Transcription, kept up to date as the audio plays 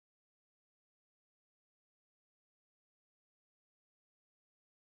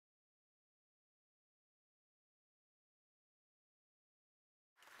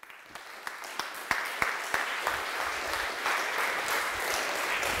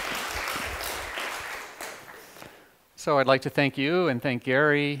So I'd like to thank you and thank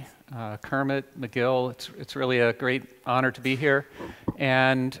Gary, Kermit, McGill. It's really a great honor to be here,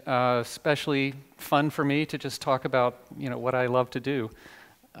 and especially fun for me to just talk about what I love to do.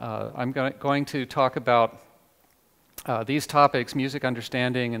 I'm going to talk about these topics: music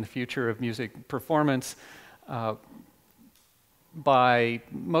understanding and the future of music performance,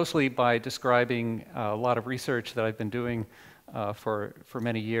 mostly by describing a lot of research that I've been doing for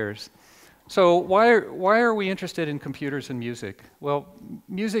many years. So why are we interested in computers and music? Well,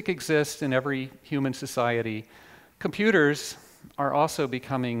 music exists in every human society. Computers are also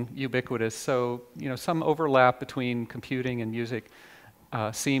becoming ubiquitous, so some overlap between computing and music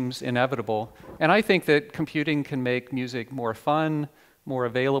seems inevitable. And I think that computing can make music more fun, more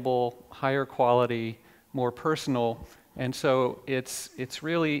available, higher quality, more personal. And so it's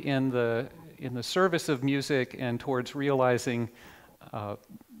really in the service of music and towards realizing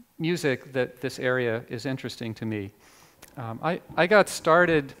music that this area is interesting to me. I got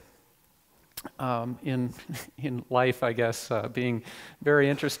started in life, I guess, being very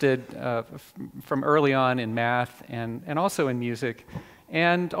interested from early on in math and also in music,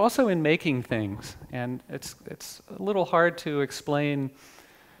 and also in making things. And it's a little hard to explain,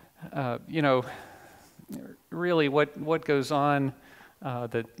 really what goes on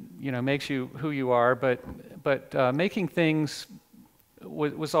that makes you who you are. But making things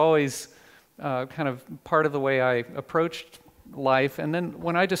was always kind of part of the way I approached life. And then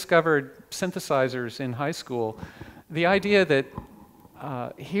when I discovered synthesizers in high school, the idea that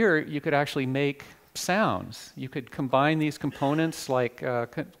here you could actually make sounds. You could combine these components like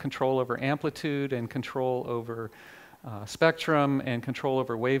control over amplitude and control over spectrum and control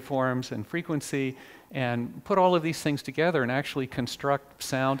over waveforms and frequency, and put all of these things together and actually construct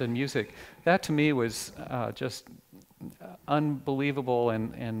sound and music. That to me was just unbelievable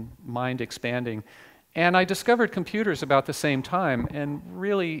and mind-expanding. And I discovered computers about the same time and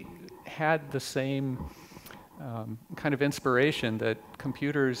really had the same kind of inspiration that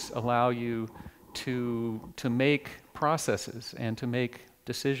computers allow you to make processes and to make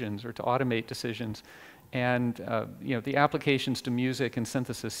decisions or to automate decisions. And the applications to music and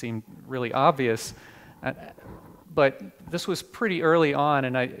synthesis seemed really obvious. But this was pretty early on,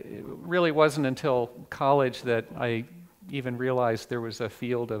 and it really wasn't until college that I even realized there was a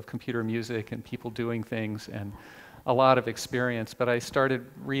field of computer music and people doing things and a lot of experience. But I started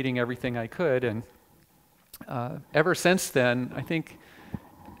reading everything I could, and ever since then, I think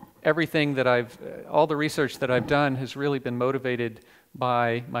everything that all the research that I've done has really been motivated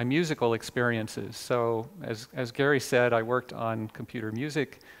by my musical experiences. So as Gary said, I worked on computer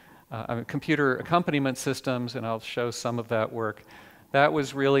music, computer accompaniment systems, and I'll show some of that work. That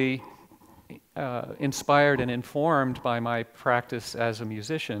was really inspired and informed by my practice as a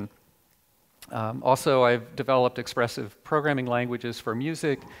musician. Also, I've developed expressive programming languages for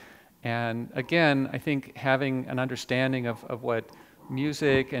music, and again, I think having an understanding of what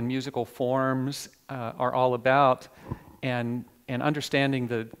music and musical forms are all about, and understanding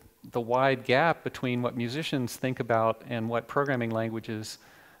the wide gap between what musicians think about and what programming languages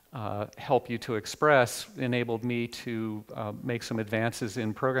help you to express enabled me to make some advances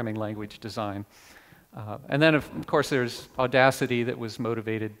in programming language design. And then, of course, there's Audacity that was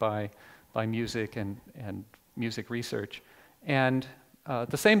motivated by music and music research. And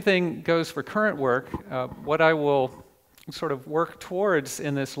the same thing goes for current work. What I will sort of work towards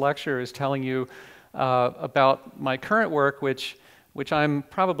in this lecture is telling you about my current work, which I'm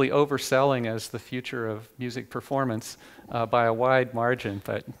probably overselling as the future of music performance by a wide margin,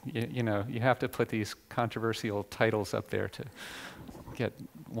 but you have to put these controversial titles up there to get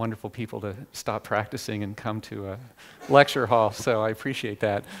wonderful people to stop practicing and come to a lecture hall, so I appreciate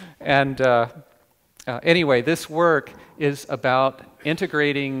that. And anyway, this work is about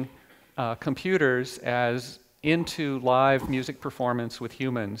integrating computers into live music performance with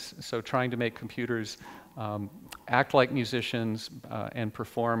humans, so trying to make computers act like musicians and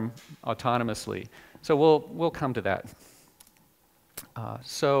perform autonomously. So we'll come to that.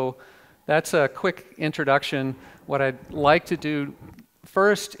 So that's a quick introduction. What I'd like to do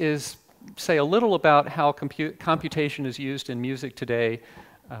first is say a little about how computation is used in music today,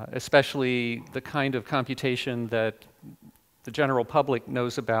 especially the kind of computation that the general public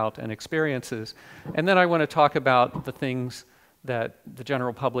knows about and experiences. And then I want to talk about the things that the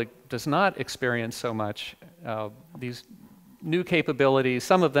general public does not experience so much. These new capabilities,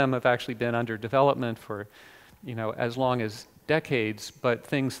 some of them have actually been under development for as long as decades, but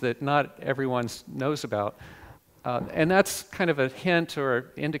things that not everyone knows about. And that's kind of a hint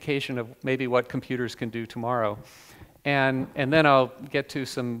or indication of maybe what computers can do tomorrow. And then I'll get to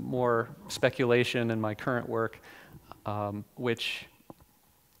some more speculation in my current work which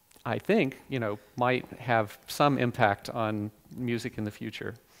I think, might have some impact on music in the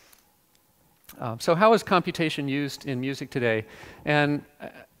future. So how is computation used in music today? And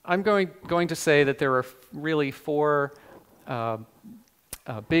I'm going to say that there are really four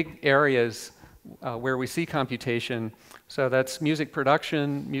big areas where we see computation. So that's music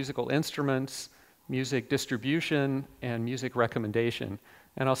production, musical instruments, music distribution, and music recommendation.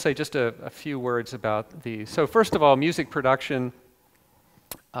 And I'll say just a few words about these. So first of all, music production.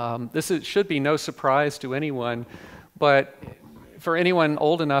 Should be no surprise to anyone, but for anyone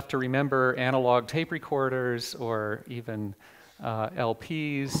old enough to remember analog tape recorders or even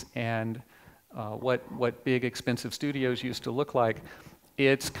LPs and what big expensive studios used to look like,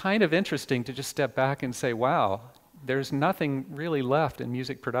 it's kind of interesting to just step back and say, wow, there's nothing really left in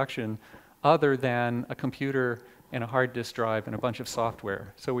music production other than a computer and a hard disk drive and a bunch of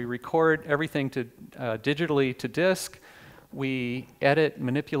software. So we record everything digitally to disk. We edit,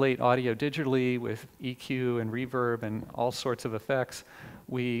 manipulate audio digitally with EQ and reverb and all sorts of effects.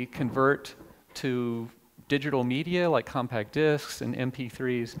 We convert to digital media like compact discs and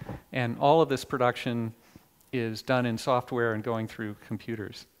MP3s, and all of this production is done in software and going through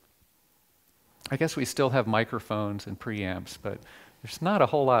computers. I guess we still have microphones and preamps, but there's not a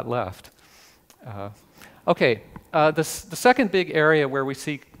whole lot left. The second big area where we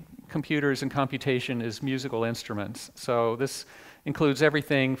see computers and computation is musical instruments. So this includes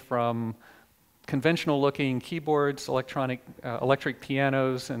everything from conventional-looking keyboards, electric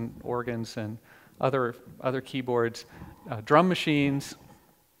pianos and organs and other keyboards, drum machines,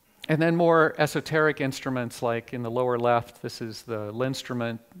 and then more esoteric instruments like in the lower left, this is the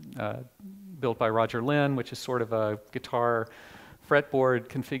Linstrument built by Roger Linn, which is sort of a guitar fretboard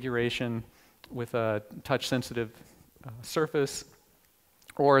configuration with a touch-sensitive surface.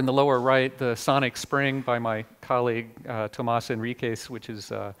 Or in the lower right, the Sonic Spring by my colleague Tomas Enriquez, which is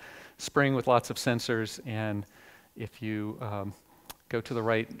a spring with lots of sensors. And if you go to the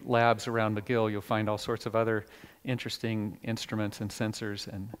right labs around McGill, you'll find all sorts of other interesting instruments and sensors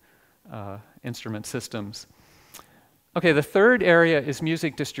and instrument systems. Okay, the third area is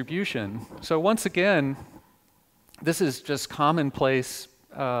music distribution. So once again, this is just commonplace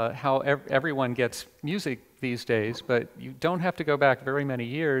how everyone gets music these days, but you don't have to go back very many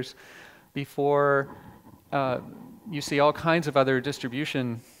years before you see all kinds of other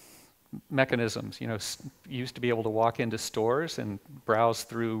distribution mechanisms. You used to be able to walk into stores and browse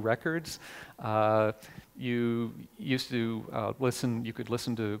through records. You used to you could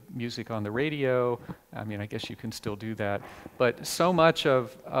listen to music on the radio. I mean, I guess you can still do that. But so much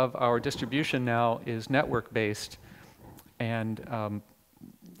of our distribution now is network-based, and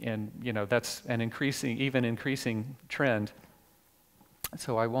that's an increasing trend.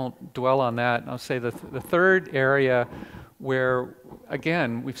 So I won't dwell on that. I'll say the third area where,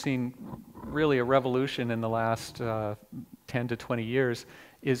 again, we've seen really a revolution in the last 10 to 20 years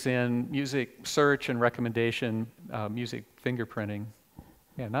is in music search and recommendation, music fingerprinting.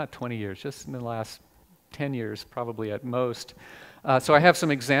 Yeah, not 20 years, just in the last 10 years, probably at most. So I have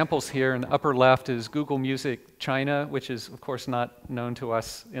some examples here. In the upper left is Google Music China, which is, of course, not known to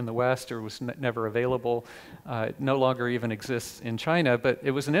us in the West or was never available. It no longer even exists in China, but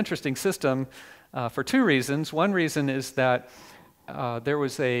it was an interesting system for two reasons. One reason is that there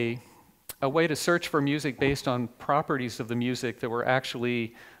was a way to search for music based on properties of the music that were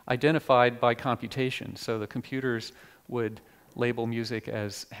actually identified by computation. So the computers would label music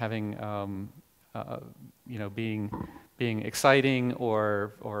as having, being exciting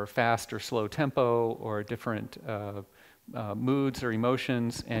or fast or slow tempo or different moods or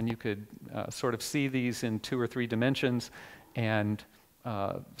emotions, and you could sort of see these in 2 or 3 dimensions and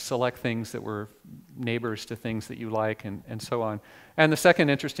select things that were neighbors to things that you like, and so on. And the second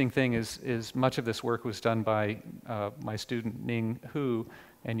interesting thing is much of this work was done by my student Ning Hu,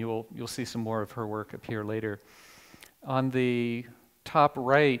 and you'll see some more of her work appear later. On the top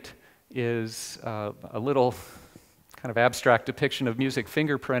right is a little kind of abstract depiction of music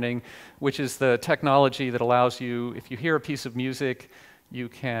fingerprinting, which is the technology that allows you, if you hear a piece of music, you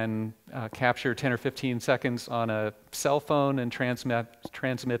can capture 10 or 15 seconds on a cell phone and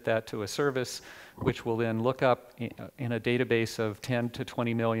transmit that to a service, which will then look up in a database of 10 to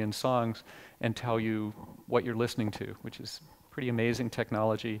 20 million songs and tell you what you're listening to, which is pretty amazing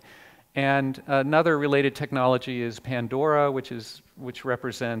technology. And another related technology is Pandora, which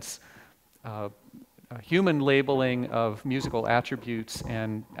represents human labeling of musical attributes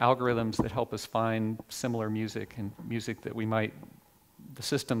and algorithms that help us find similar music and music that the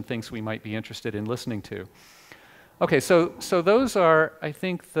system thinks we might be interested in listening to. Okay, so those are, I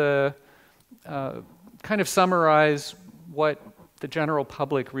think, the kind of summarize what the general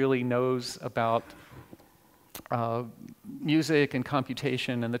public really knows about music and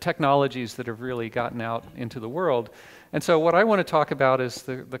computation and the technologies that have really gotten out into the world. And so what I want to talk about is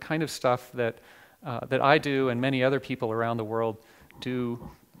the kind of stuff that that I do and many other people around the world do,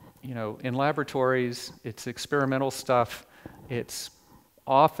 you know, in laboratories. It's experimental stuff. It's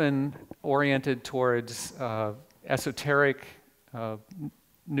often oriented towards esoteric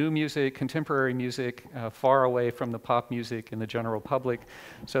new music, contemporary music, far away from the pop music and the general public.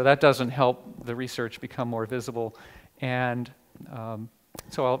 So that doesn't help the research become more visible. And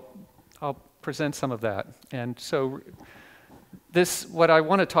so I'll present some of that. And so what I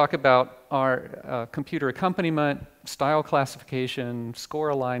want to talk about are computer accompaniment, style classification, score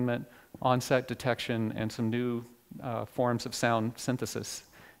alignment, onset detection, and some new forms of sound synthesis.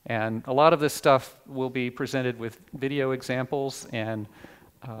 And a lot of this stuff will be presented with video examples, and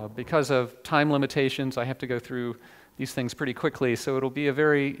because of time limitations, I have to go through these things pretty quickly, so it'll be a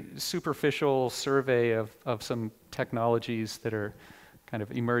very superficial survey of some technologies that are kind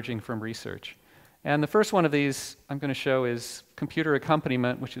of emerging from research. And the first one of these I'm going to show is computer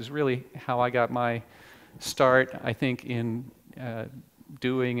accompaniment, which is really how I got my start, I think, in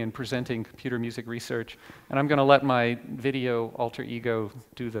doing and presenting computer music research. And I'm going to let my video alter ego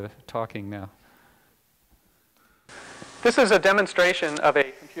do the talking now. This is a demonstration of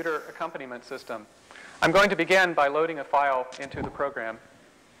a computer accompaniment system. I'm going to begin by loading a file into the program.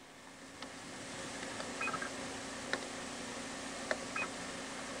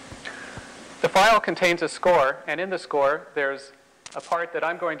 The file contains a score, and in the score there's a part that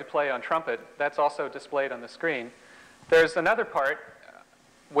I'm going to play on trumpet. That's also displayed on the screen. There's another part,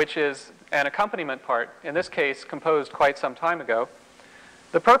 which is an accompaniment part, in this case composed quite some time ago.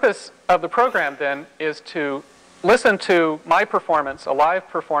 The purpose of the program then is to listen to my performance, a live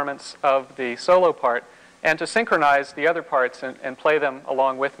performance of the solo part, and to synchronize the other parts and play them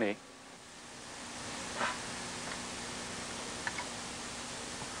along with me.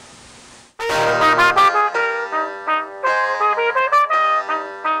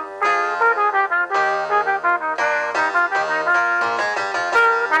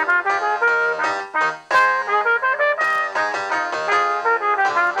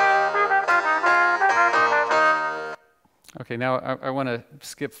 Okay, now I want to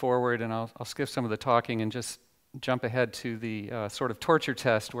skip forward, and I'll skip some of the talking and just jump ahead to the sort of torture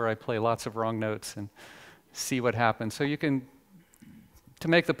test where I play lots of wrong notes and see what happens. So you can, to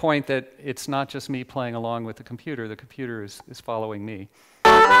make the point that it's not just me playing along with the computer is following me.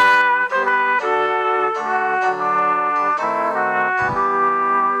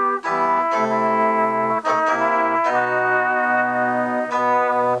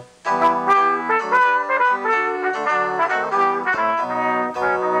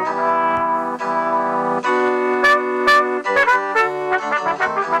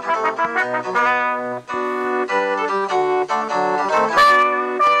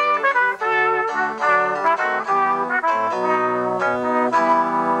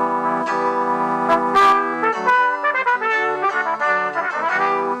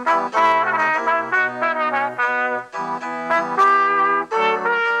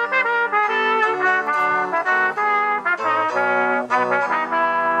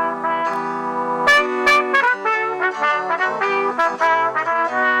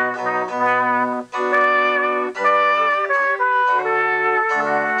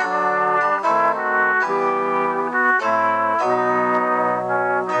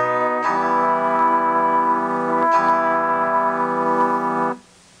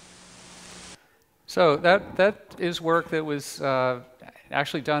 So that is work that was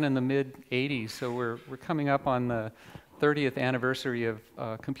actually done in the mid-'80s. So we're coming up on the 30th anniversary of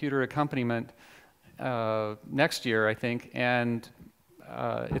computer accompaniment next year, I think. And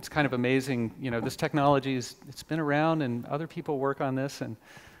it's kind of amazing. You know, this technology it's been around, and other people work on this. And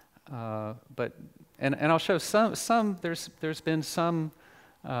I'll show some. There's been some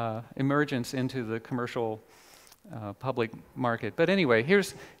emergence into the commercial public market. But anyway,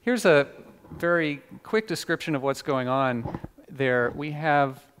 here's a very quick description of what's going on there. We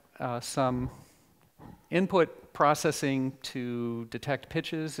have some input processing to detect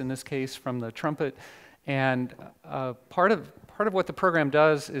pitches, in this case from the trumpet, and part of what the program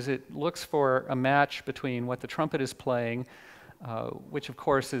does is it looks for a match between what the trumpet is playing, which of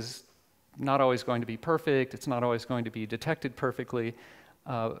course is not always going to be perfect, it's not always going to be detected perfectly,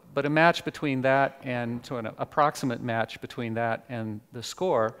 but a match between that and so an approximate match between that and the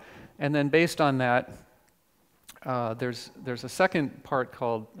score. And then based on that, there's a second part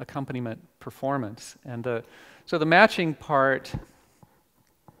called accompaniment performance. And so the matching part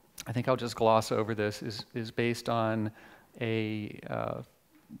I think I'll just gloss over this, is based on a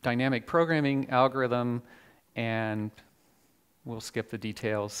dynamic programming algorithm, and we'll skip the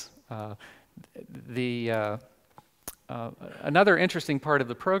details. Another interesting part of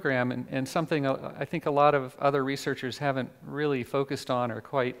the program, and something I think a lot of other researchers haven't really focused on or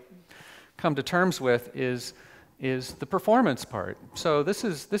quite come to terms with, is the performance part. So this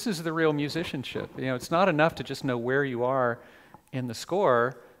is the real musicianship. You know, it's not enough to just know where you are in the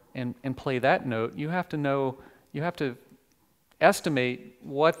score and play that note. You have to estimate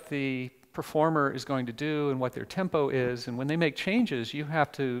what the performer is going to do and what their tempo is, and when they make changes, you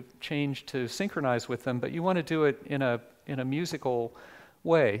have to change to synchronize with them, but you want to do it in a musical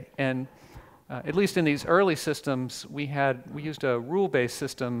way. And at least in these early systems, we used a rule-based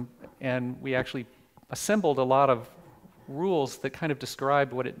system, and we actually assembled a lot of rules that kind of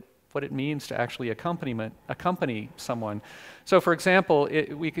described what it means to actually accompany someone. So for example,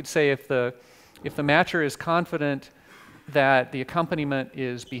 we could say if the matcher is confident that the accompaniment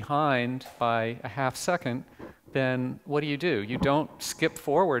is behind by a half second, then what do? You don't skip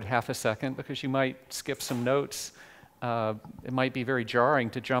forward half a second, because you might skip some notes. It might be very jarring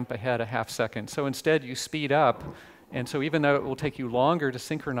to jump ahead a half second. So instead you speed up, and so even though it will take you longer to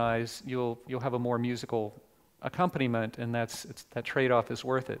synchronize, you'll have a more musical accompaniment, and that trade-off is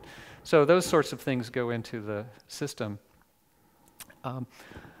worth it. So those sorts of things go into the system.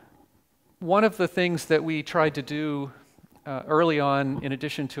 One of the things that we tried to do early on, in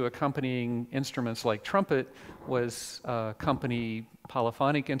addition to accompanying instruments like trumpet, was accompany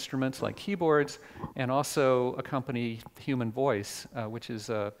polyphonic instruments like keyboards, and also accompany human voice, which is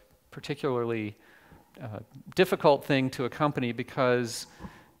a particularly difficult thing to accompany, because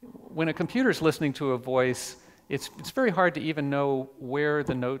when a computer's listening to a voice, it's very hard to even know where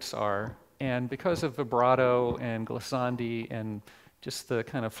the notes are. And because of vibrato and glissandi and just the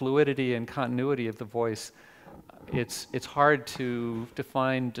kind of fluidity and continuity of the voice, it's hard to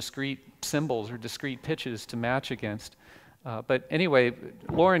define discrete symbols or discrete pitches to match against. But anyway,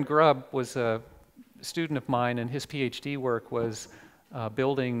 Loren Grubb was a student of mine, and his PhD work was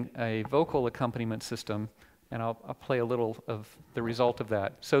building a vocal accompaniment system, and I'll play a little of the result of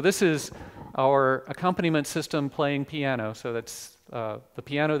that. So this is our accompaniment system playing piano. So that's the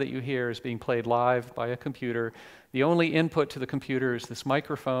piano that you hear is being played live by a computer. The only input to the computer is this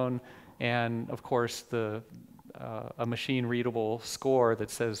microphone, and of course a machine-readable score that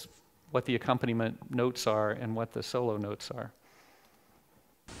says what the accompaniment notes are and what the solo notes are.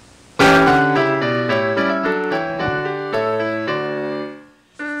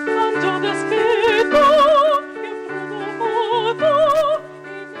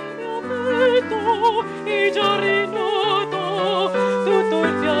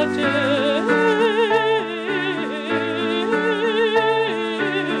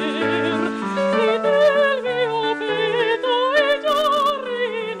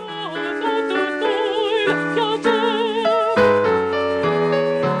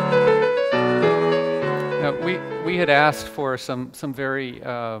 We had asked for some very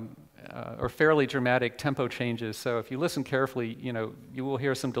or fairly dramatic tempo changes. So if you listen carefully, you will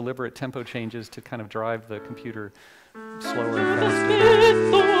hear some deliberate tempo changes to kind of drive the computer slower and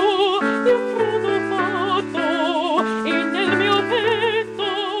faster.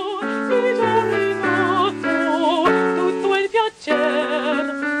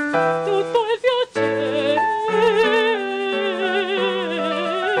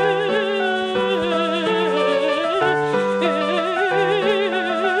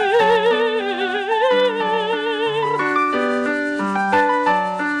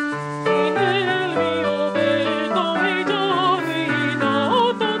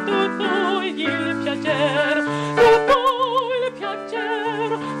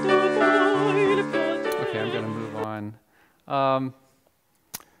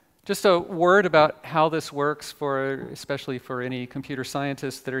 Just a word about how this works, especially for any computer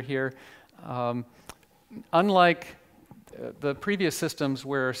scientists that are here. Unlike the previous systems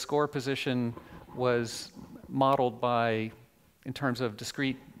where score position was modeled in terms of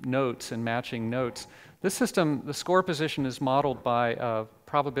discrete notes and matching notes, this system, the score position is modeled by a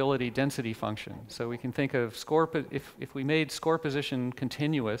probability density function. So we can think of if we made score position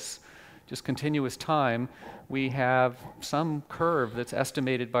continuous, just continuous time, we have some curve that's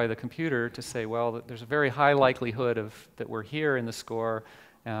estimated by the computer to say, well, there's a very high likelihood that we're here in the score,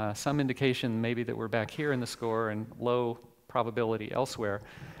 some indication maybe that we're back here in the score, and low probability elsewhere.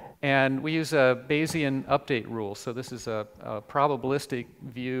 And we use a Bayesian update rule. So this is a probabilistic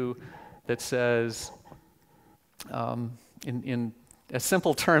view that says, in as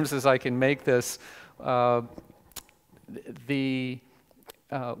simple terms as I can make this,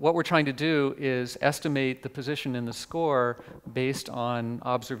 what we're trying to do is estimate the position in the score based on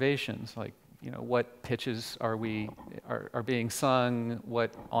observations, like what pitches are being sung,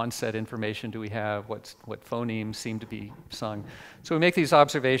 what onset information do we have, what phonemes seem to be sung. So we make these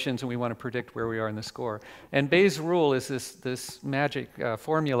observations and we want to predict where we are in the score. And Bayes' rule is this magic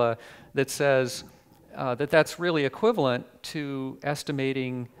formula that says that's really equivalent to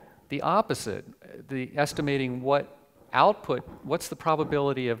estimating the opposite, estimating what's the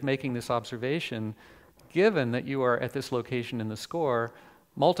probability of making this observation given that you are at this location in the score,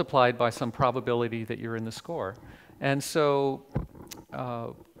 multiplied by some probability that you're in the score. And so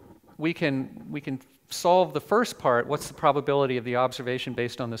we can solve the first part, what's the probability of the observation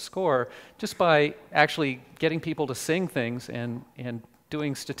based on the score, just by actually getting people to sing things and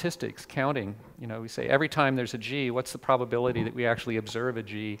doing statistics, counting. We say every time there's a G, what's the probability that we actually observe a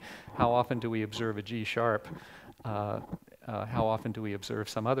G? How often do we observe a G sharp? How often do we observe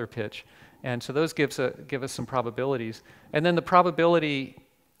some other pitch? And so those give us some probabilities. And then the probability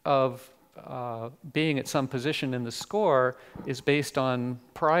of being at some position in the score is based on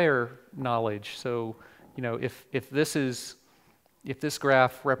prior knowledge. So, if this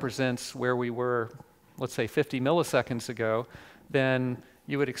graph represents where we were, let's say 50 milliseconds ago, then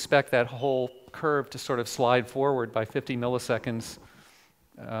you would expect that whole curve to sort of slide forward by 50 milliseconds,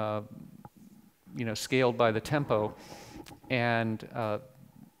 scaled by the tempo. And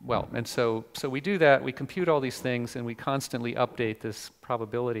and so we do that, we compute all these things, and we constantly update this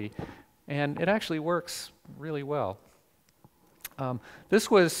probability. And it actually works really well.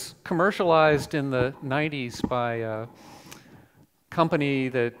 This was commercialized in the 90s by a company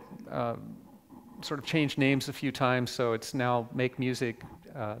that sort of changed names a few times, so it's now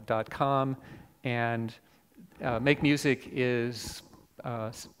MakeMusic.com. And MakeMusic is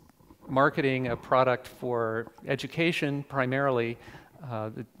marketing a product for education primarily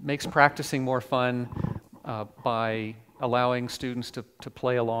that makes practicing more fun by allowing students to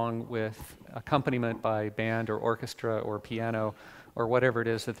play along with accompaniment by band or orchestra or piano or whatever it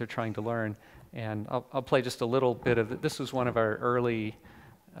is that they're trying to learn. And I'll play just a little bit of it. This was one of our early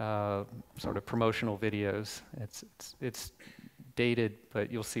sort of promotional videos. It's dated,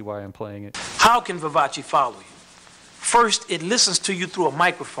 but you'll see why I'm playing it. How can Vivace follow you? First, it listens to you through a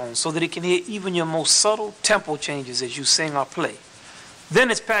microphone so that it can hear even your most subtle tempo changes as you sing or play.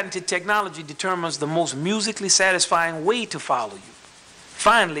 Then its patented technology determines the most musically satisfying way to follow you.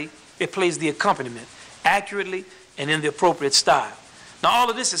 Finally, it plays the accompaniment accurately and in the appropriate style. Now, all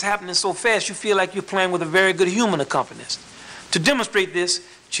of this is happening so fast you feel like you're playing with a very good human accompanist. To demonstrate this,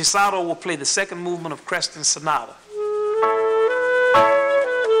 Chisato will play the second movement of Creston's Sonata.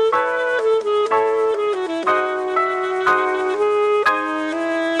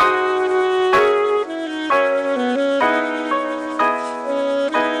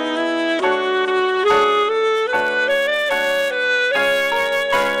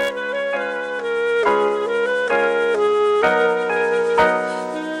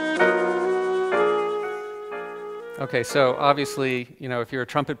 Okay, so obviously, if you're a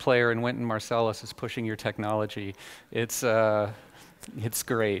trumpet player and Wynton Marsalis is pushing your technology, it's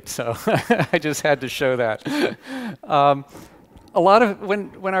great. So I just had to show that. A lot of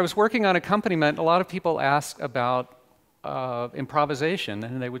when I was working on accompaniment, a lot of people ask about improvisation,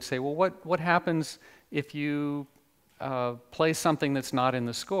 and they would say, "Well, what happens if you play something that's not in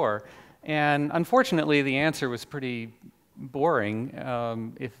the score?" And unfortunately, the answer was pretty boring.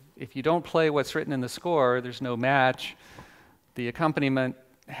 If you don't play what's written in the score, there's no match. The accompaniment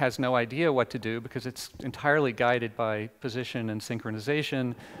has no idea what to do because it's entirely guided by position and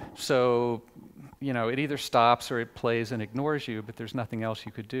synchronization. So, it either stops or it plays and ignores you, but there's nothing else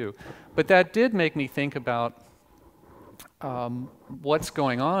you could do. But that did make me think about what's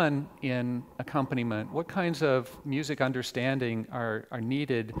going on in accompaniment. What kinds of music understanding are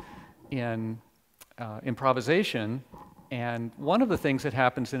needed in improvisation? And one of the things that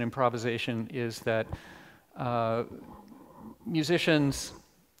happens in improvisation is that musicians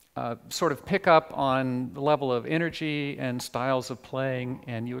sort of pick up on the level of energy and styles of playing,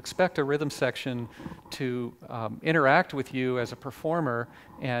 and you expect a rhythm section to interact with you as a performer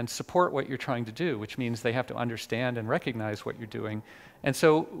and support what you're trying to do, which means they have to understand and recognize what you're doing. And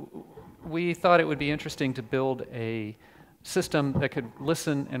so we thought it would be interesting to build a system that could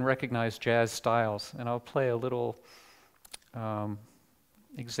listen and recognize jazz styles. And I'll play a little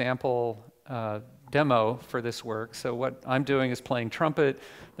example demo for this work. So what I'm doing is playing trumpet.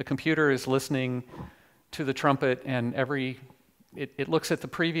 The computer is listening to the trumpet, and it looks at the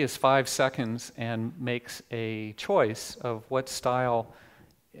previous 5 seconds and makes a choice of what style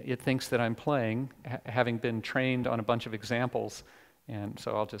it thinks that I'm playing, having been trained on a bunch of examples. And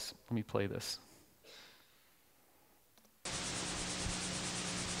so let me play this.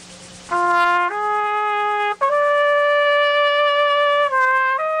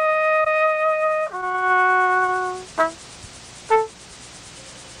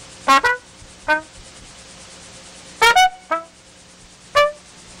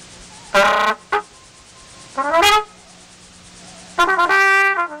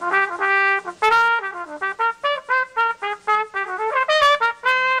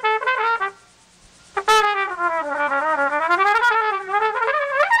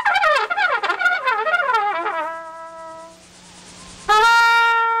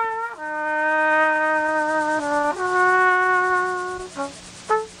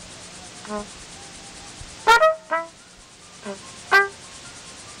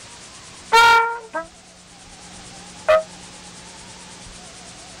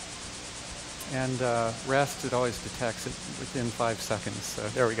 And rest, it always detects it within 5 seconds. So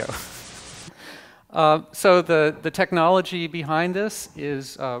there we go. So the technology behind this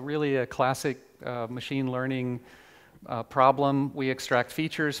is really a classic machine learning problem. We extract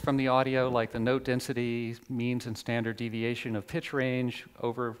features from the audio, like the note density, means and standard deviation of pitch range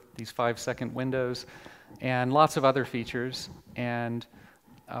over these 5-second windows, and lots of other features. And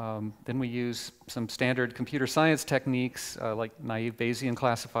then we use some standard computer science techniques like naive Bayesian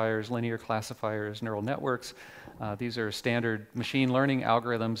classifiers, linear classifiers, neural networks. These are standard machine learning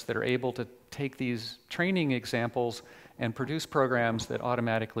algorithms that are able to take these training examples and produce programs that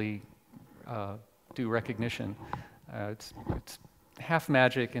automatically do recognition. It's half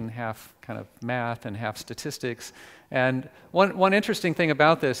magic and half kind of math and half statistics. And one interesting thing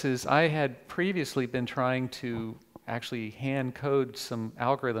about this is I had previously been trying to actually hand code some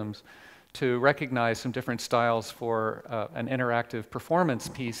algorithms to recognize some different styles for an interactive performance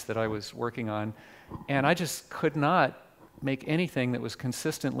piece that I was working on. And I just could not make anything that was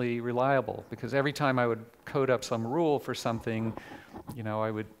consistently reliable, because every time I would code up some rule for something, you know,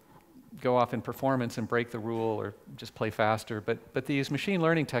 I would go off in performance and break the rule or just play faster. But these machine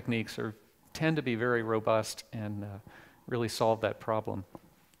learning techniques tend to be very robust and really solve that problem.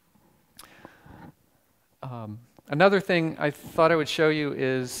 Another thing I thought I would show you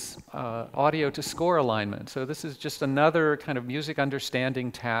is audio to score alignment. So this is just another kind of music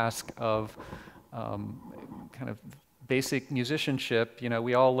understanding task of kind of basic musicianship. You know,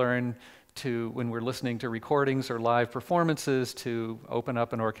 we all learn to, when we're listening to recordings or live performances, to open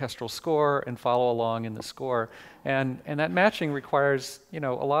up an orchestral score and follow along in the score. And that matching requires, you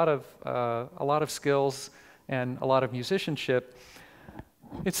know, a lot of skills and a lot of musicianship.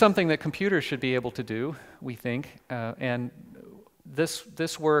 It's something that computers should be able to do, we think, and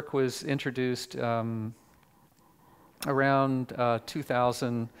this work was introduced around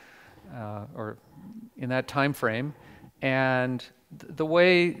 2000 or in that time frame, and the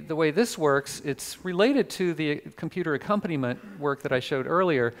way this works, it's related to the computer accompaniment work that I showed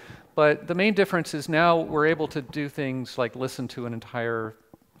earlier, but the main difference is now we're able to do things like listen to an entire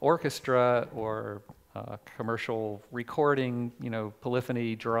orchestra or commercial recording, you know,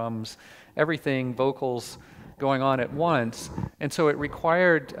 polyphony, drums, everything, vocals going on at once. And so it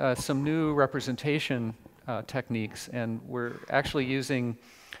required some new representation techniques, and we're actually using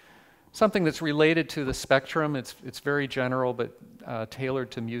something that's related to the spectrum. It's very general, but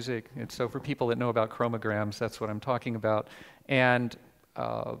tailored to music. And so for people that know about chromograms, that's what I'm talking about. And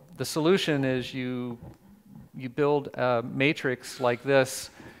the solution is you build a matrix like this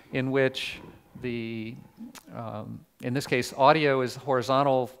in which in this case, audio is the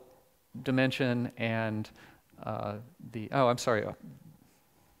horizontal dimension, and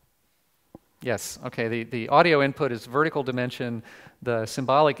yes, okay, the audio input is vertical dimension, the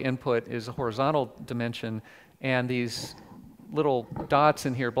symbolic input is a horizontal dimension, and these little dots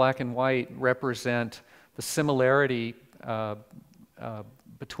in here, black and white, represent the similarity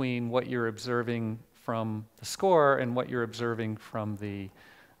between what you're observing from the score and what you're observing from the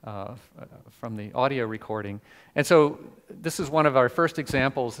audio recording. And so this is one of our first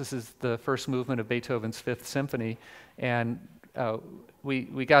examples. This is the first movement of Beethoven's Fifth Symphony, and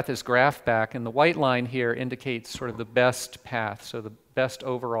we got this graph back, and the white line here indicates sort of the best path, so the best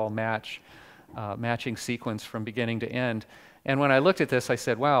overall matching sequence from beginning to end. And when I looked at this, I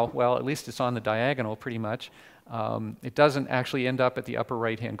said, wow, well, at least it's on the diagonal pretty much. It doesn't actually end up at the upper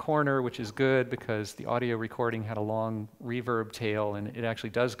right-hand corner, which is good because the audio recording had a long reverb tail, and it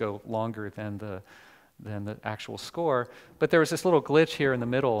actually does go longer than the actual score. But there was this little glitch here in the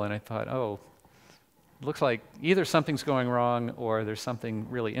middle, and I thought, oh, it looks like either something's going wrong or there's something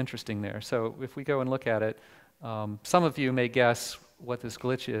really interesting there. So if we go and look at it, some of you may guess what this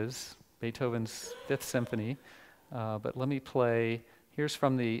glitch is, Beethoven's Fifth Symphony. But let me play Here's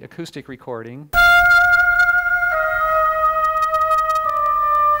from the acoustic recording.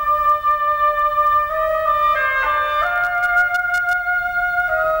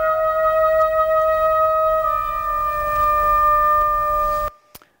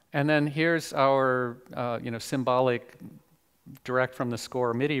 And then here's our symbolic, direct from the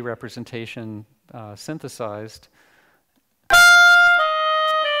score MIDI representation synthesized.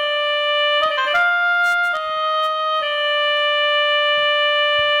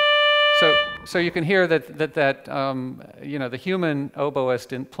 So you can hear that the human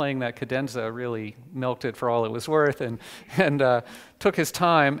oboist playing that cadenza really milked it for all it was worth and took his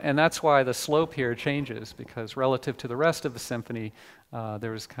time, and that's why the slope here changes, because relative to the rest of the symphony,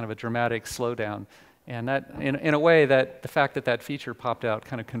 there was kind of a dramatic slowdown. And that, in a way, that the fact that that feature popped out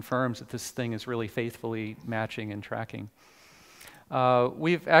kind of confirms that this thing is really faithfully matching and tracking.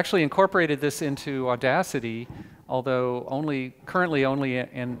 We've actually incorporated this into Audacity, although currently only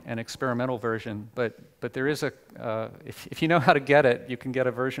in an experimental version. But there is if you know how to get it, you can get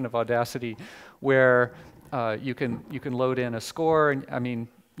a version of Audacity where you can load in a score. And,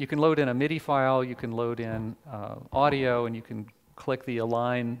 you can load in a MIDI file, you can load in audio, and you can click the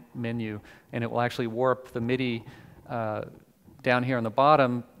Align menu, and it will actually warp the MIDI down here on the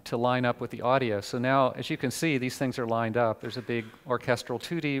bottom to line up with the audio. So now, as you can see, these things are lined up. There's a big orchestral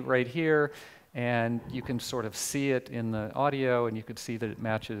tutti right here, and you can sort of see it in the audio, and you can see that it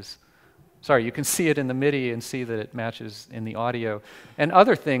matches. Sorry, you can see it in the MIDI and see that it matches in the audio. And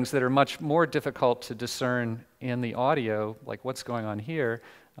other things that are much more difficult to discern in the audio, like what's going on here,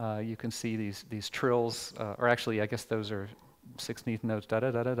 you can see these trills, or actually, I guess those are 16th notes,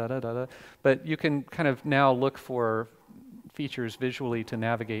 da-da-da-da-da-da-da. But you can kind of now look for features visually to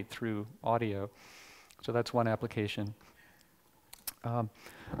navigate through audio. So that's one application.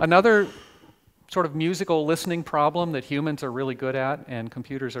 Another sort of musical listening problem that humans are really good at and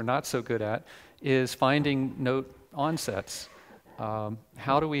computers are not so good at is finding note onsets.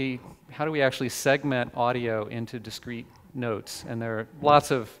 How do we actually segment audio into discrete notes? And there are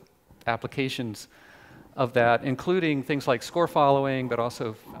lots of applications of that, including things like score following, but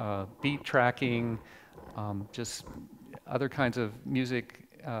also beat tracking, just other kinds of music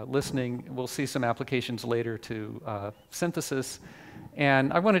listening. We'll see some applications later to synthesis.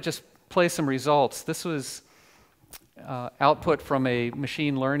 And I want to just play some results. This was output from a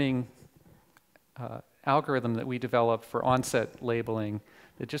machine learning algorithm that we developed for onset labeling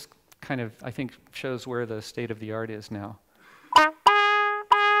that just kind of, I think, shows where the state of the art is now.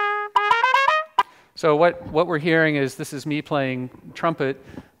 So what we're hearing is, this is me playing trumpet.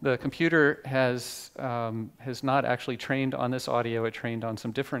 The computer has not actually trained on this audio. It trained on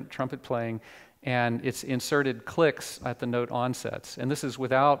some different trumpet playing, and it's inserted clicks at the note onsets. And this is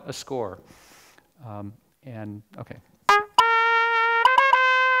without a score. Okay.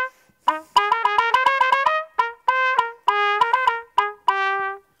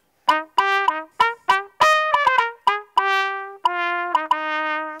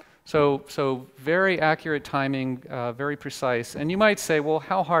 So very accurate timing, very precise. And you might say, well,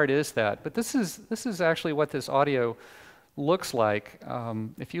 how hard is that? But this is actually what this audio looks like.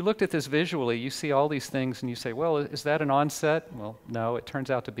 If you looked at this visually, you see all these things and you say, well, is that an onset? Well, no, it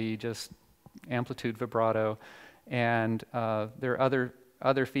turns out to be just amplitude vibrato. And there are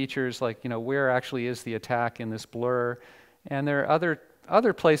other features like, where actually is the attack in this blur? And there are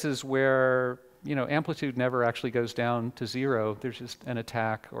other places where amplitude never actually goes down to zero. There's just an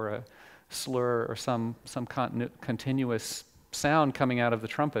attack or a slur or some continuous sound coming out of the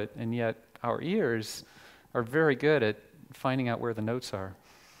trumpet, and yet our ears are very good at finding out where the notes are.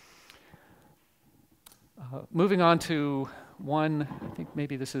 Moving on to one, I think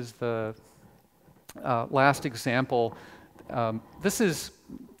maybe this is the last example. This is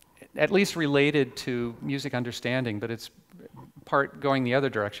at least related to music understanding, but it's part going the other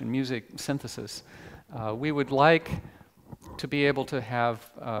direction, music synthesis. We would like to be able to have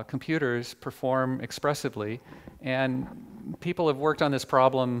computers perform expressively, and people have worked on this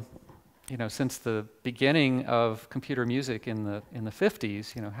problem since the beginning of computer music in the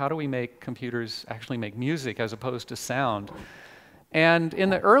 50s. How do we make computers actually make music as opposed to sound? And in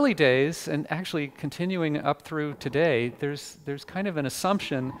the early days, and actually continuing up through today, there's kind of an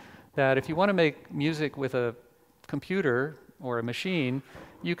assumption that if you want to make music with a computer or a machine,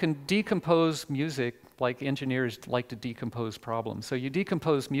 you can decompose music like engineers like to decompose problems. So you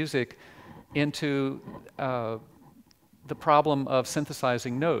decompose music into the problem of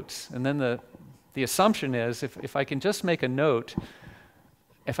synthesizing notes. And then the assumption is if I can just make a note,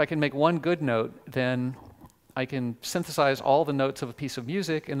 if I can make one good note, then I can synthesize all the notes of a piece of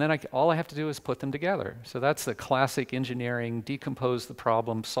music, and then all I have to do is put them together. So that's the classic engineering: decompose the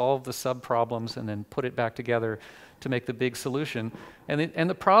problem, solve the sub-problems, and then put it back together to make the big solution. And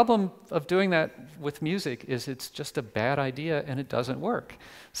the problem of doing that with music is it's just a bad idea and it doesn't work.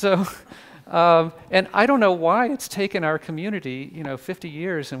 So, and I don't know why it's taken our community, 50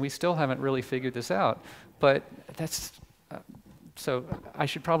 years and we still haven't really figured this out. But that's, so I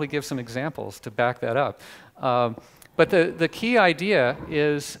should probably give some examples to back that up. But the key idea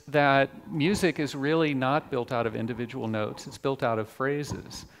is that music is really not built out of individual notes. It's built out of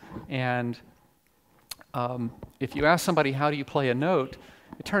phrases. And if you ask somebody, how do you play a note,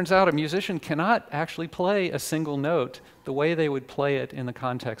 it turns out a musician cannot actually play a single note the way they would play it in the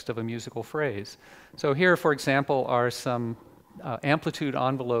context of a musical phrase. So here, for example, are some amplitude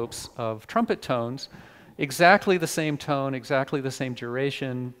envelopes of trumpet tones. Exactly the same tone, exactly the same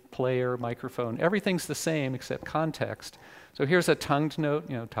duration, player, microphone, everything's the same except context. So here's a tongued note,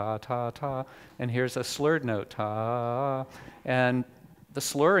 ta, ta, ta, and here's a slurred note, ta, and the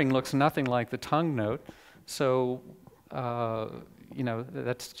slurring looks nothing like the tongue note. So,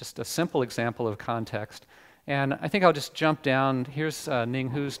 that's just a simple example of context. And I think I'll just jump down. Here's Ning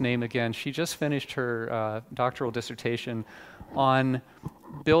Hu's name again. She just finished her doctoral dissertation on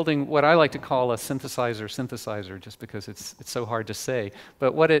building what I like to call a synthesizer, just because it's so hard to say.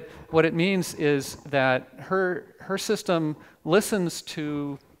 But what it means is that her system listens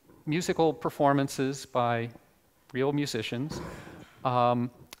to musical performances by real musicians.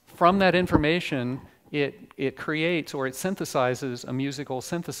 From that information, it creates or it synthesizes a musical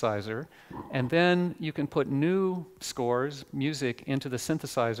synthesizer, and then you can put new scores, music, into the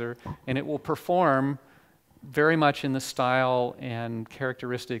synthesizer, and it will perform very much in the style and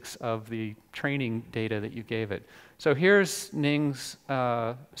characteristics of the training data that you gave it. So here's Ning's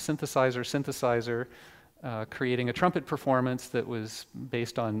synthesizer creating a trumpet performance that was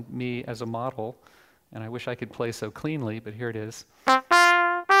based on me as a model, and I wish I could play so cleanly, but here it is.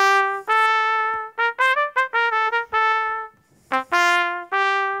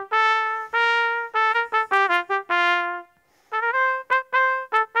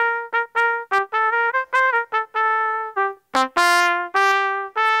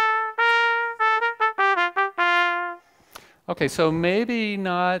 Okay, so maybe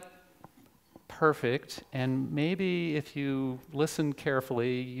not perfect, and maybe if you listen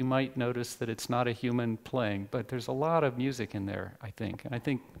carefully, you might notice that it's not a human playing, but there's a lot of music in there, I think, and I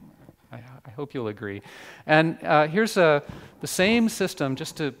hope you'll agree. And here's the same system,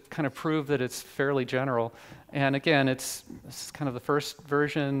 just to kind of prove that it's fairly general. And again, this is kind of the first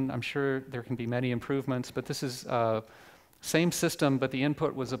version. I'm sure there can be many improvements, but this is same system, but the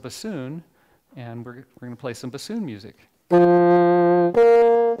input was a bassoon, and we're going to play some bassoon music.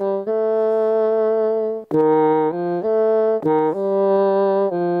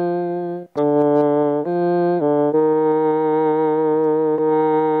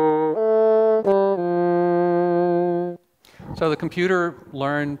 So the computer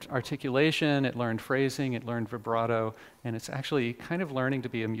learned articulation, it learned phrasing, it learned vibrato, and it's actually kind of learning to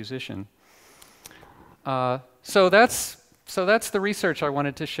be a musician. So that's the research I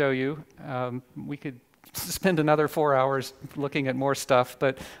wanted to show you. We could spend another 4 hours looking at more stuff,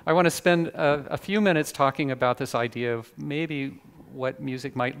 but I want to spend a few minutes talking about this idea of maybe what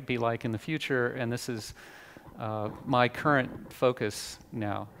music might be like in the future, and this is my current focus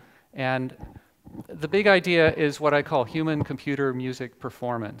now. And the big idea is what I call human-computer music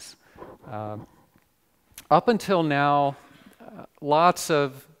performance. Up until now, lots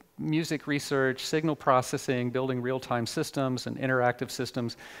of music research, signal processing, building real-time systems and interactive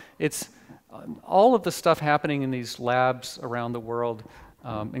systems. It's all of the stuff happening in these labs around the world,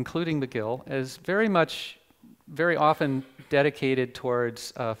 including McGill, is very often dedicated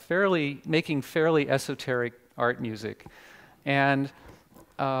towards making fairly esoteric art music. And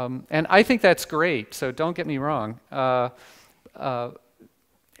I think that's great, so don't get me wrong. And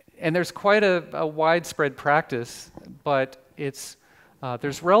there's quite a widespread practice, but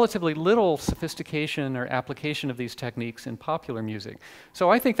there's relatively little sophistication or application of these techniques in popular music. So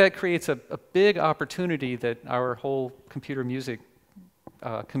I think that creates a big opportunity that our whole computer music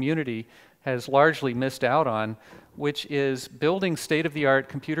community has largely missed out on, which is building state-of-the-art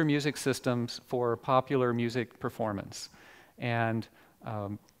computer music systems for popular music performance. And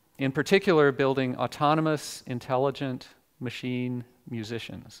in particular, building autonomous, intelligent machine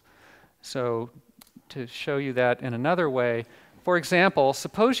musicians. So to show you that in another way, for example,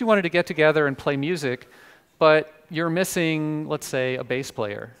 suppose you wanted to get together and play music, but you're missing, let's say, a bass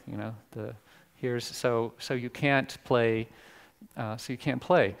player. So you can't play.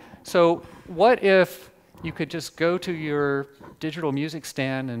 So what if you could just go to your digital music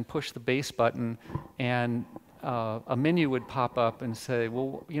stand and push the bass button, and a menu would pop up and say,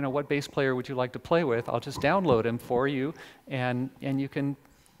 well, you know, what bass player would you like to play with? I'll just download him for you, and you can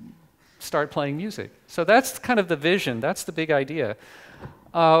start playing music. So that's kind of the vision. That's the big idea.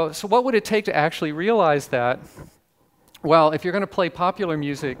 So what would it take to actually realize that? Well, if you're going to play popular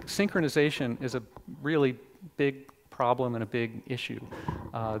music, synchronization is a really big problem and a big issue.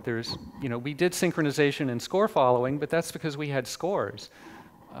 We did synchronization in score following, but that's because we had scores.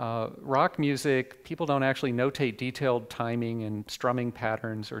 Rock music, people don't actually notate detailed timing and strumming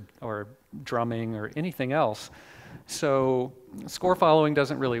patterns or drumming or anything else. So score following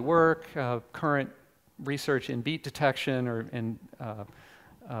doesn't really work. Current research in beat detection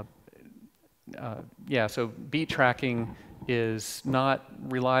so beat tracking is not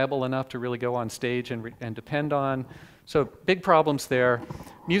reliable enough to really go on stage and depend on. So big problems there.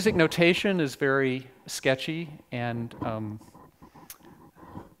 Music notation is very sketchy, and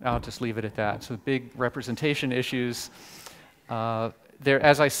I'll just leave it at that. So big representation issues.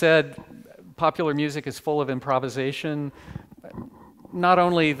 As I said, popular music is full of improvisation. Not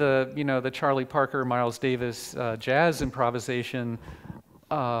only the Charlie Parker, Miles Davis jazz improvisation,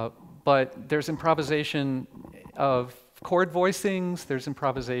 but there's improvisation of chord voicings, there's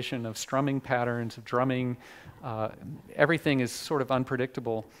improvisation of strumming patterns, of drumming. Everything is sort of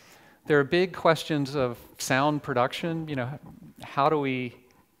unpredictable. There are big questions of sound production. You know, how do we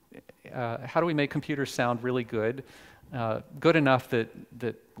make computers sound really good, good enough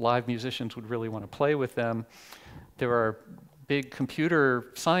that live musicians would really want to play with them? There are big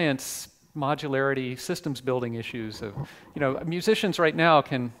computer science modularity systems building issues of, musicians right now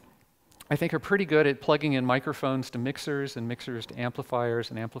I think are pretty good at plugging in microphones to mixers and mixers to amplifiers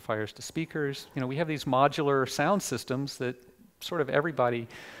and amplifiers to speakers. We have these modular sound systems that sort of everybody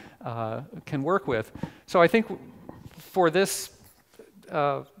can work with. So I think for this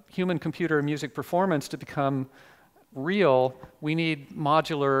human-computer music performance to become real, we need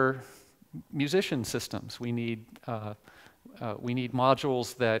modular musician systems. We need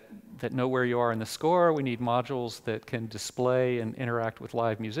modules that know where you are in the score. We need modules that can display and interact with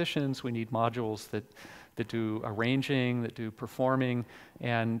live musicians. We need modules that do arranging, that do performing,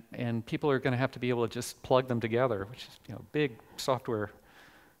 and people are going to have to be able to just plug them together, which is a big software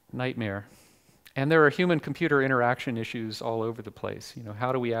nightmare. And there are human-computer interaction issues all over the place.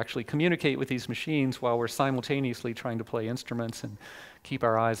 How do we actually communicate with these machines while we're simultaneously trying to play instruments and keep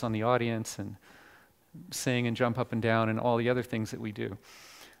our eyes on the audience and sing and jump up and down and all the other things that we do.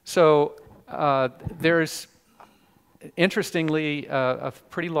 So there's, interestingly, a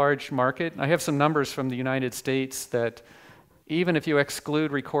pretty large market. I have some numbers from the United States that even if you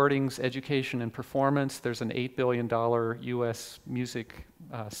exclude recordings, education, and performance, there's an $8 billion US music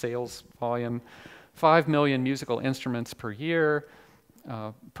sales volume, 5 million musical instruments per year.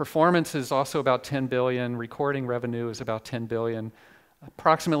 Performance is also about 10 billion. Recording revenue is about 10 billion.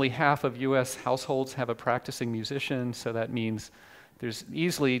 Approximately half of US households have a practicing musician, so that means there's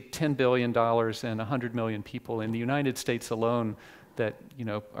easily $10 billion and 100 million people in the United States alone that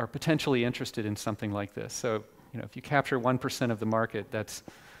are potentially interested in something like this. So if you capture 1% of the market, that's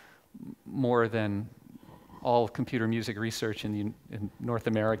more than all computer music research in North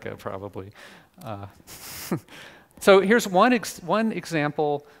America, probably. So here's one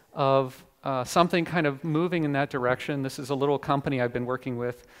example of something kind of moving in that direction. This is a little company I've been working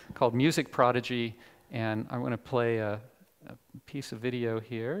with called Music Prodigy, and I'm going to play a piece of video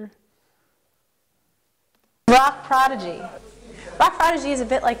here. Rock Prodigy. Rock Prodigy is a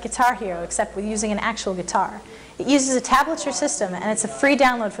bit like Guitar Hero, except with using an actual guitar. It uses a tablature system, and it's a free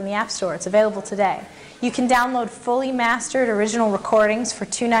download from the App Store. It's available today. You can download fully mastered original recordings for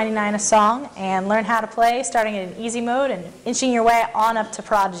 $2.99 a song and learn how to play, starting in an easy mode and inching your way on up to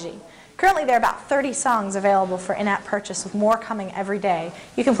Prodigy. Currently, there are about 30 songs available for in-app purchase, with more coming every day.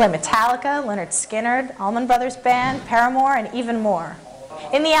 You can play Metallica, Lynyrd Skynyrd, Allman Brothers Band, Paramore, and even more.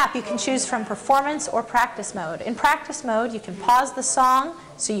 In the app, you can choose from performance or practice mode. In practice mode, you can pause the song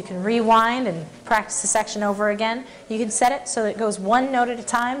so you can rewind and practice the section over again. You can set it so that it goes one note at a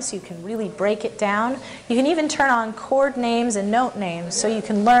time so you can really break it down. You can even turn on chord names and note names so you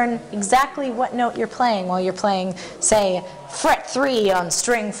can learn exactly what note you're playing while you're playing, say, fret 3 on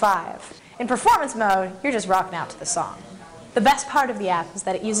string 5. In performance mode, you're just rocking out to the song. The best part of the app is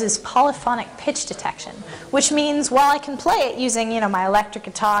that it uses polyphonic pitch detection, which means while I can play it using, my electric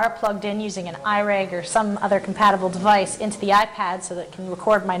guitar plugged in using an iRig or some other compatible device into the iPad so that it can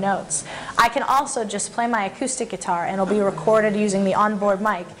record my notes, I can also just play my acoustic guitar and it'll be recorded using the onboard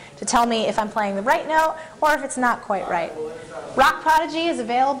mic to tell me if I'm playing the right note or if it's not quite right. Rock Prodigy is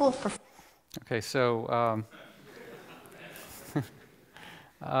available for... Okay, so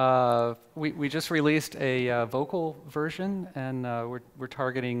we just released a vocal version, and we're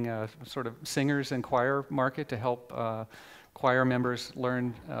targeting sort of singers and choir market to help choir members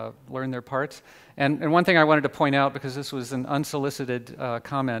learn their parts. And one thing I wanted to point out, because this was an unsolicited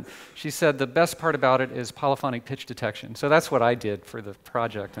comment, she said the best part about it is polyphonic pitch detection. So that's what I did for the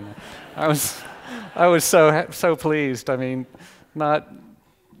project, and I was so pleased. I mean,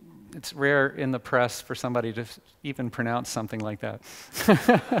 it's rare in the press for somebody to even pronounce something like that.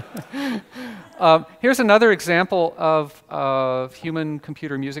 Here's another example of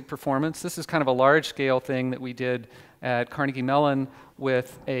human-computer music performance. This is kind of a large-scale thing that we did at Carnegie Mellon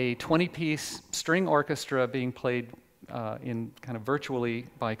with a 20-piece string orchestra being played in kind of virtually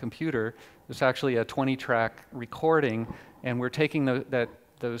by computer. There's actually a 20-track recording, and we're taking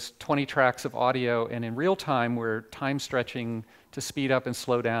those 20 tracks of audio, and in real time, we're time stretching to speed up and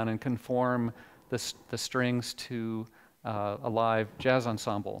slow down and conform the strings to a live jazz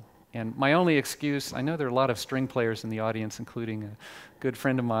ensemble. And my only excuse, I know there are a lot of string players in the audience, including a good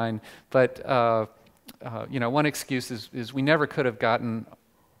friend of mine, but one excuse is we never could have gotten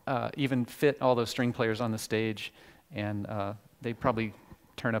even fit all those string players on the stage, and they probably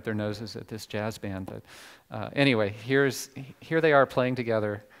turn up their noses at this jazz band. But anyway, here they are playing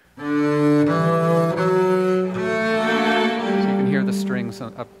together. So you can hear the strings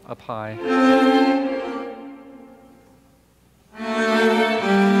up high.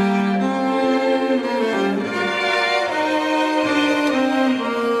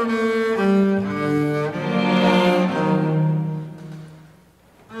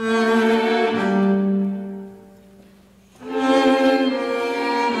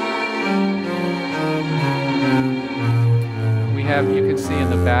 You can see in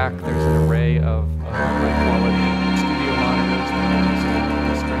the back there's an array of high-quality studio monitors that are using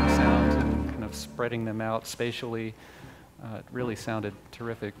the string sounds and kind of spreading them out spatially. It really sounded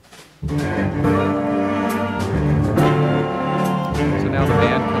terrific. So now the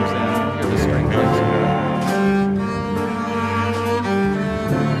band comes in, you hear the string players.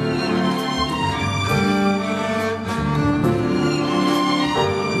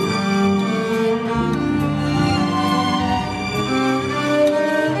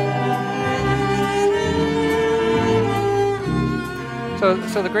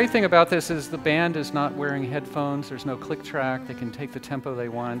 So the great thing about this is the band is not wearing headphones. There's no click track. They can take the tempo they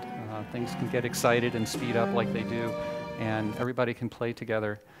want. Things can get excited and speed up like they do, and everybody can play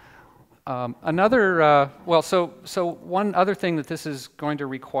together. One other thing that this is going to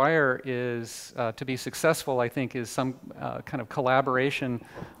require is, to be successful, I think, is some kind of collaboration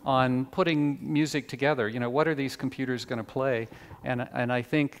on putting music together. You know, what are these computers going to play? And I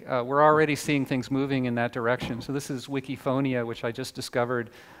think we're already seeing things moving in that direction. So this is Wikiphonia, which I just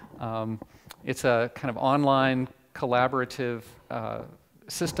discovered. It's a kind of online collaborative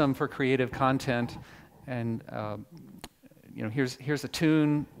system for creative content, and here's a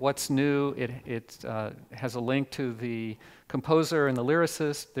tune. What's new? It has a link to the composer and the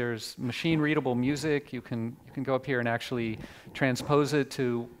lyricist. There's machine-readable music. You can go up here and actually transpose it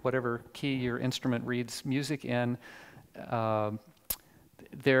to whatever key your instrument reads music in.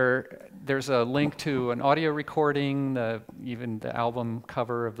 There's a link to an audio recording, even the album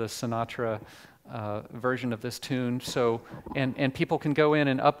cover of the Sinatra version of this tune. So, and people can go in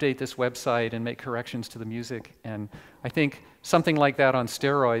and update this website and make corrections to the music. And I think something like that on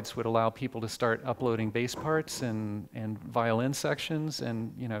steroids would allow people to start uploading bass parts and violin sections.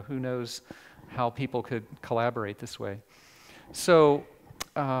 And who knows how people could collaborate this way. So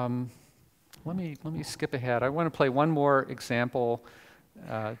let me skip ahead. I want to play one more example.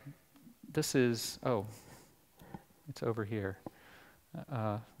 This is, it's over here.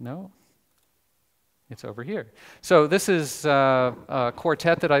 No? It's over here. So this is a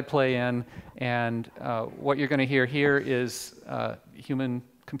quartet that I play in, and what you're going to hear here is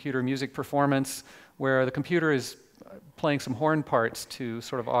human-computer music performance, where the computer is playing some horn parts to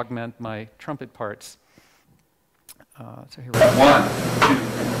sort of augment my trumpet parts. So here we go.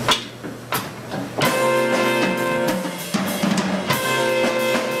 1, 2.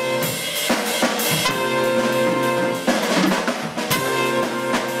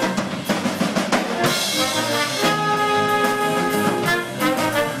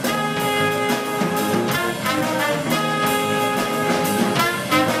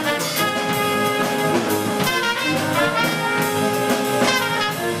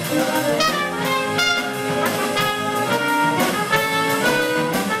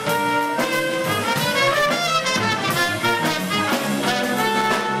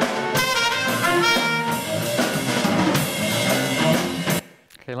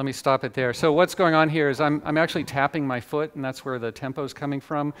 let me stop it there. So what's going on here is I'm actually tapping my foot, and that's where the tempo is coming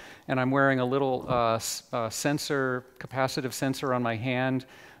from. And I'm wearing a little sensor, capacitive sensor on my hand,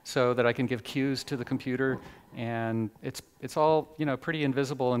 so that I can give cues to the computer. And it's all pretty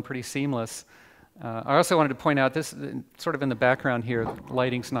invisible and pretty seamless. I also wanted to point out this, sort of in the background here,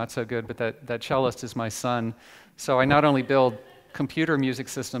 lighting's not so good, but that cellist is my son. So I not only build computer music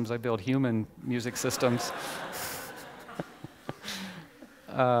systems, I build human music systems.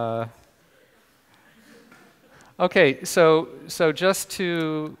 Okay, so just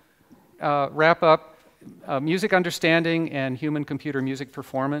to wrap up, music understanding and human-computer music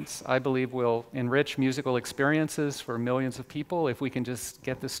performance, I believe, will enrich musical experiences for millions of people if we can just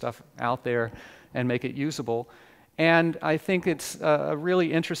get this stuff out there and make it usable. And I think it's a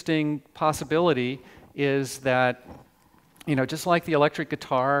really interesting possibility is that, just like the electric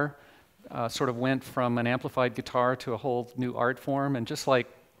guitar sort of went from an amplified guitar to a whole new art form, and just like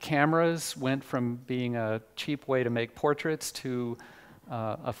cameras went from being a cheap way to make portraits to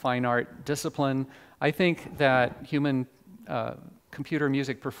a fine art discipline, I think that human computer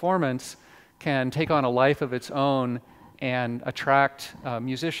music performance can take on a life of its own and attract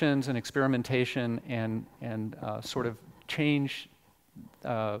musicians and experimentation and sort of change,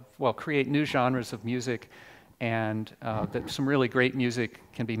 create new genres of music, and that some really great music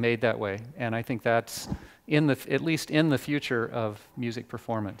can be made that way. And I think that's at least in the future of music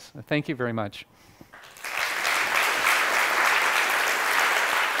performance. Thank you very much.